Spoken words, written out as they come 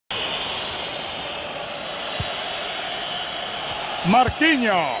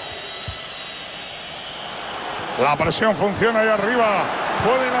Marquinhos. La presión funciona ahí arriba.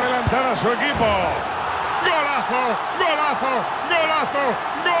 Pueden adelantar a su equipo. ¡Golazo! ¡Golazo! ¡Golazo!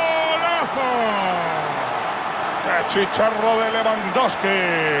 ¡Golazo! ¡Qué chicharro de Lewandowski!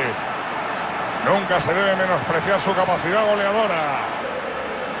 Nunca se debe menospreciar su capacidad goleadora.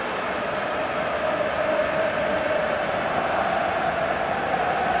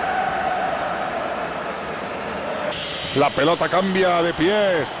 La pelota cambia de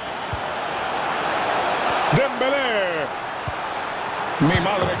pies. Dembélé. Mi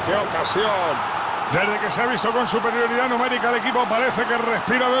madre, qué ocasión. Desde que se ha visto con superioridad numérica, el equipo parece que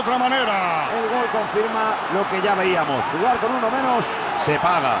respira de otra manera. El gol confirma lo que ya veíamos. Jugar con uno menos se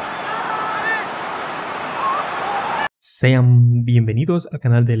paga. Sean bienvenidos al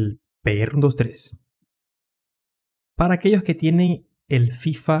canal del PR123. Para aquellos que tienen el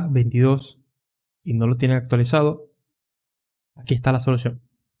FIFA 22 y no lo tienen actualizado, aquí está la solución.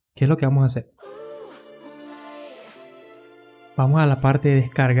 ¿Qué es lo que vamos a hacer? Vamos a la parte de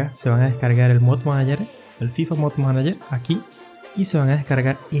descarga. Se van a descargar el Mod Manager, el FIFA Mod Manager aquí, y se van a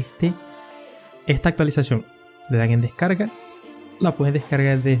descargar esta actualización. Le dan en descarga. La pueden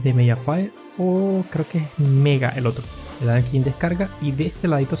descargar desde Mediafire o creo que es Mega el otro. Le dan aquí en descarga y de este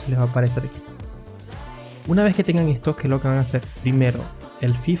ladito se les va a aparecer aquí. Una vez que tengan esto, ¿qué es lo que van a hacer? Primero,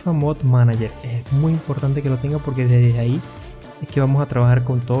 el FIFA Mod Manager. Es muy importante que lo tengan porque desde ahí es que vamos a trabajar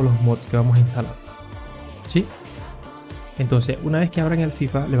con todos los mods que vamos a instalar. ¿Sí? Entonces, una vez que abran el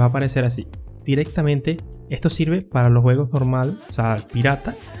FIFA, les va a aparecer así. Directamente, esto sirve para los juegos normales, o sea, el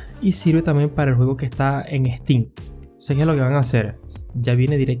pirata, y sirve también para el juego que está en Steam. Entonces, ¿qué es lo que van a hacer? Ya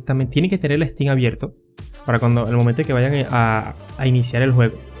viene directamente, tienen que tener el Steam abierto para cuando el momento que vayan a iniciar el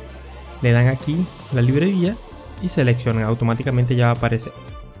juego. Le dan aquí la librería y seleccionan, automáticamente ya va a aparecer.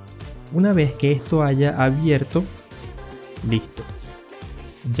 Una vez que esto haya abierto, listo.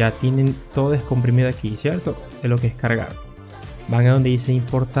 Ya tienen todo descomprimido aquí, ¿cierto? Es lo que es cargar. Van a donde dice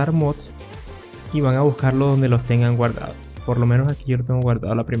importar mods y van a buscarlo donde los tengan guardados. Por lo menos aquí yo lo tengo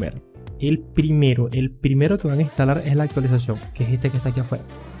guardado la primera. El primero que van a instalar es la actualización, que es este que está aquí afuera.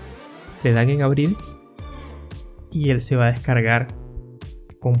 Le dan en abrir y él se va a descargar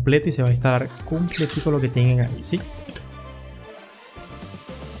completo y se va a instalar completico lo que tienen ahí, ¿sí?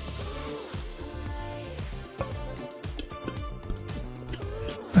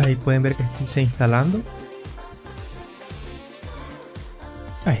 Ahí pueden ver que está instalando.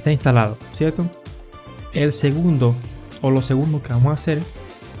 Ahí está instalado, ¿cierto? El segundo o lo segundo que vamos a hacer,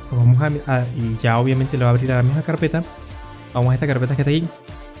 y ya obviamente le va a abrir a la misma carpeta. Vamos a esta carpeta que está aquí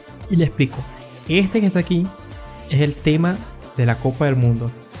y le explico. Este que está aquí es el tema de la Copa del Mundo.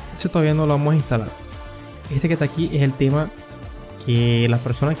 Ese todavía no lo vamos a instalar. Este que está aquí es el tema que la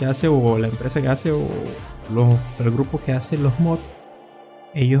persona que hace o la empresa que hace o el grupo que hace los mods,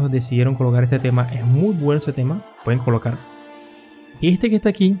 ellos decidieron colocar este tema. Es muy bueno ese tema, pueden colocar. Este que está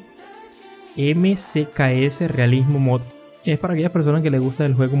aquí, MCKS Realismo Mod, es para aquellas personas que les gusta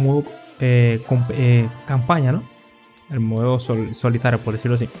el juego modo campaña, ¿no? El modo solitario, por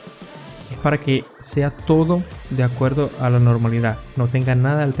decirlo así. Es para que sea todo de acuerdo a la normalidad, no tenga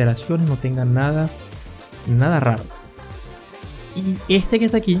nada de alteraciones, no tenga nada raro. Y este que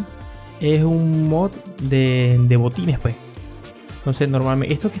está aquí es un mod de botines, pues. Entonces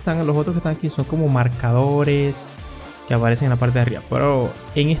normalmente estos que están, los otros que están aquí son como marcadores que aparecen en la parte de arriba, pero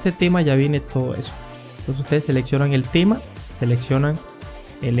en este tema ya viene todo eso. Entonces ustedes seleccionan el tema, seleccionan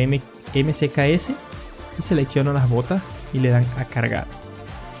el MCKS y seleccionan las botas y le dan a cargar.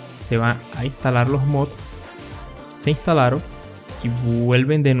 Se van a instalar los mods, se instalaron y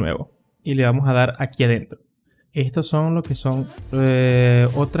vuelven de nuevo y le vamos a dar aquí adentro. Estos son lo que son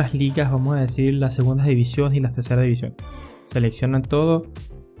otras ligas, vamos a decir las segundas divisiones y las terceras divisiones. Seleccionan todo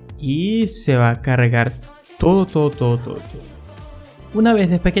y se va a cargar todo. Una vez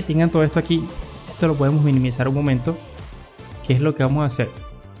después que tengan todo esto aquí, esto lo podemos minimizar un momento. ¿Qué es lo que vamos a hacer?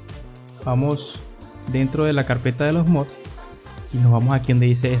 Vamos dentro de la carpeta de los mods y nos vamos aquí donde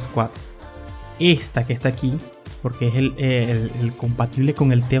dice Squad. Esta que está aquí, porque es el compatible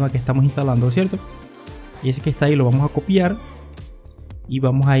con el tema que estamos instalando, ¿cierto? Y ese que está ahí lo vamos a copiar y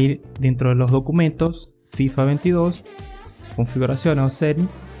vamos a ir dentro de los documentos FIFA 22, configuraciones o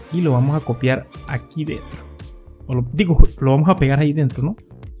settings, y lo vamos a copiar aquí dentro. Lo vamos a pegar ahí dentro, ¿no?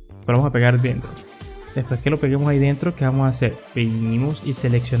 Lo vamos a pegar dentro. Después que lo peguemos ahí dentro, ¿qué vamos a hacer? Venimos y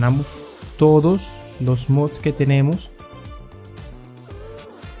seleccionamos todos los mods que tenemos.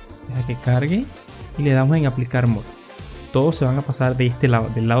 Deja que cargue y le damos en aplicar mod. Todos se van a pasar de este lado,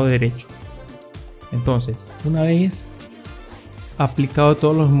 del lado derecho. Entonces, una vez aplicado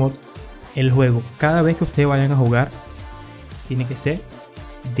todos los mods, el juego, cada vez que ustedes vayan a jugar, tiene que ser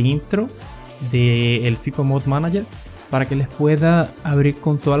dentro del FIFA Mod Manager para que les pueda abrir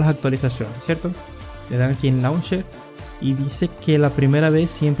con todas las actualizaciones, ¿cierto? Le dan aquí en Launcher y dice que la primera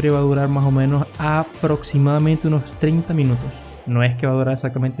vez siempre va a durar más o menos aproximadamente unos 30 minutos. No es que va a durar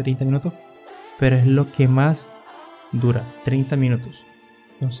exactamente 30 minutos, pero es lo que más dura, 30 minutos.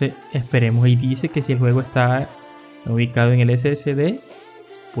 Entonces esperemos, y dice que si el juego está ubicado en el SSD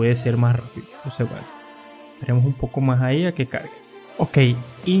puede ser más rápido. Entonces bueno, esperemos un poco más ahí a que cargue. Ok,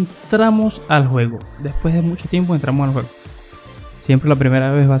 entramos al juego. Después de mucho tiempo entramos al juego. Siempre la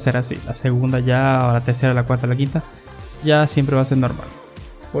primera vez va a ser así, la segunda ya, o la tercera, la cuarta, la quinta ya siempre va a ser normal,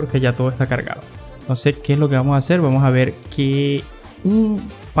 porque ya todo está cargado. Entonces, ¿qué es lo que vamos a hacer? Vamos a ver que un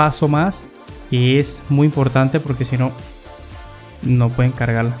paso más que es muy importante, porque si no, no pueden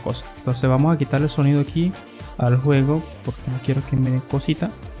cargar las cosas. Entonces vamos a quitarle el sonido aquí al juego, porque no quiero que me den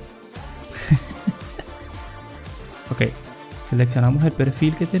cosita. Ok, seleccionamos el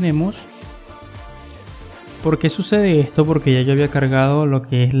perfil que tenemos. ¿Por qué sucede esto? Porque ya yo había cargado lo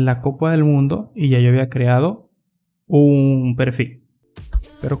que es la Copa del Mundo y ya yo había creado un perfil,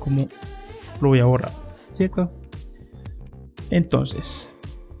 pero como lo voy a borrar, ¿cierto? Entonces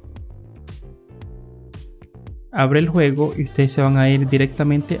abre el juego y ustedes se van a ir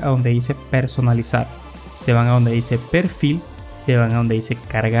directamente a donde dice personalizar, se van a donde dice perfil, se van a donde dice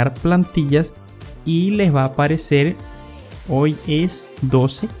cargar plantillas y les va a aparecer, hoy es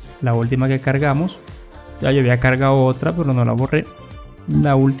 12, la última que cargamos. Ya yo había cargado otra pero no la borré.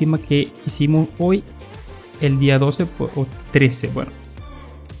 La última que hicimos hoy, el día 12 o 13, bueno,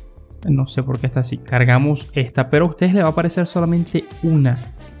 no sé por qué está así. Cargamos esta, pero a ustedes les va a aparecer solamente una.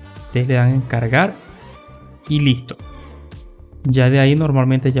 Ustedes le dan en cargar y listo. Ya de ahí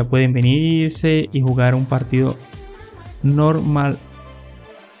normalmente ya pueden venirse y jugar un partido normal.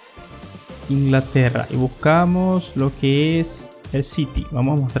 Inglaterra, y buscamos lo que es el City.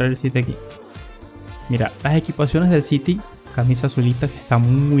 Vamos a mostrar el City aquí. Mira, las equipaciones del City, camisa azulita que está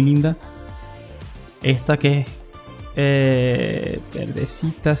muy linda. Esta que es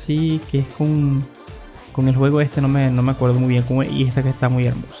verdecita así, que es con el juego este, no me acuerdo muy bien cómo es, y esta que está muy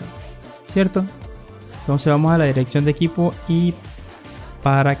hermosa, ¿cierto? Entonces vamos a la dirección de equipo y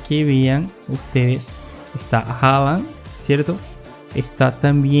para que vean ustedes, está Haaland, ¿cierto? Está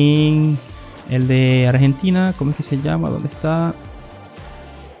también el de Argentina, ¿cómo es que se llama? ¿Dónde está?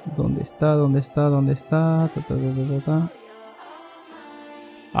 ¿Dónde está? ¿Dónde está? ¿Dónde está?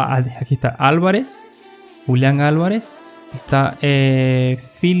 Aquí está Álvarez, Julián Álvarez. Está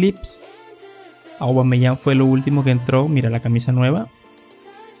Phillips. Aubameyang fue lo último que entró. Mira la camisa nueva.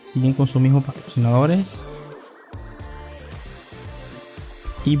 Siguen con sus mismos patrocinadores.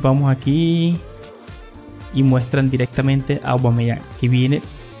 Y vamos aquí y muestran directamente a Aubameyang, que viene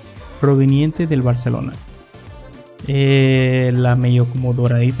proveniente del Barcelona. La medio como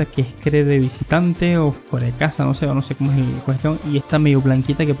doradita, que es creo de visitante o fuera de casa, no sé cómo es la cuestión. Y esta medio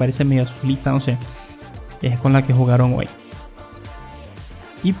blanquita que parece medio azulita, no sé, es con la que jugaron hoy.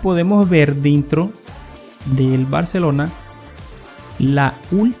 Y podemos ver dentro del Barcelona la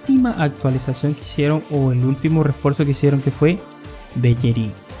última actualización que hicieron, o el último refuerzo que hicieron, que fue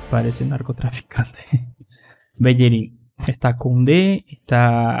Bellerín. Parece narcotraficante. Bellerín. Está Koundé,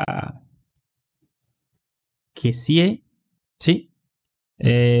 está Kessie, sí.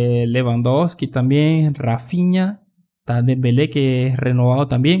 Lewandowski también, Rafinha, está Dembélé, que es renovado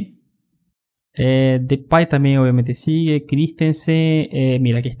también. Depay también obviamente sigue, Christensen,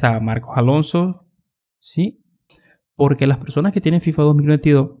 mira aquí está Marcos Alonso, ¿sí? Porque las personas que tienen FIFA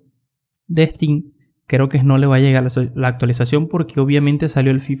 2022 de Steam, creo que no les va a llegar la actualización, porque obviamente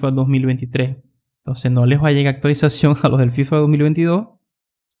salió el FIFA 2023. Entonces no les va a llegar actualización a los del FIFA 2022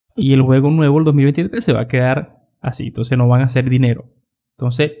 y el juego nuevo, el 2023, se va a quedar así. Entonces no van a hacer dinero.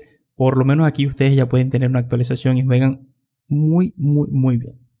 Entonces, por lo menos aquí ustedes ya pueden tener una actualización y juegan muy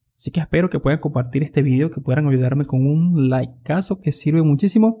bien. Así que espero que puedan compartir este video, que puedan ayudarme con un likeazo, que sirve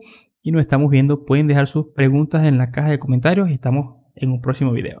muchísimo. Y nos estamos viendo. Pueden dejar sus preguntas en la caja de comentarios y estamos en un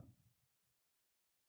próximo video.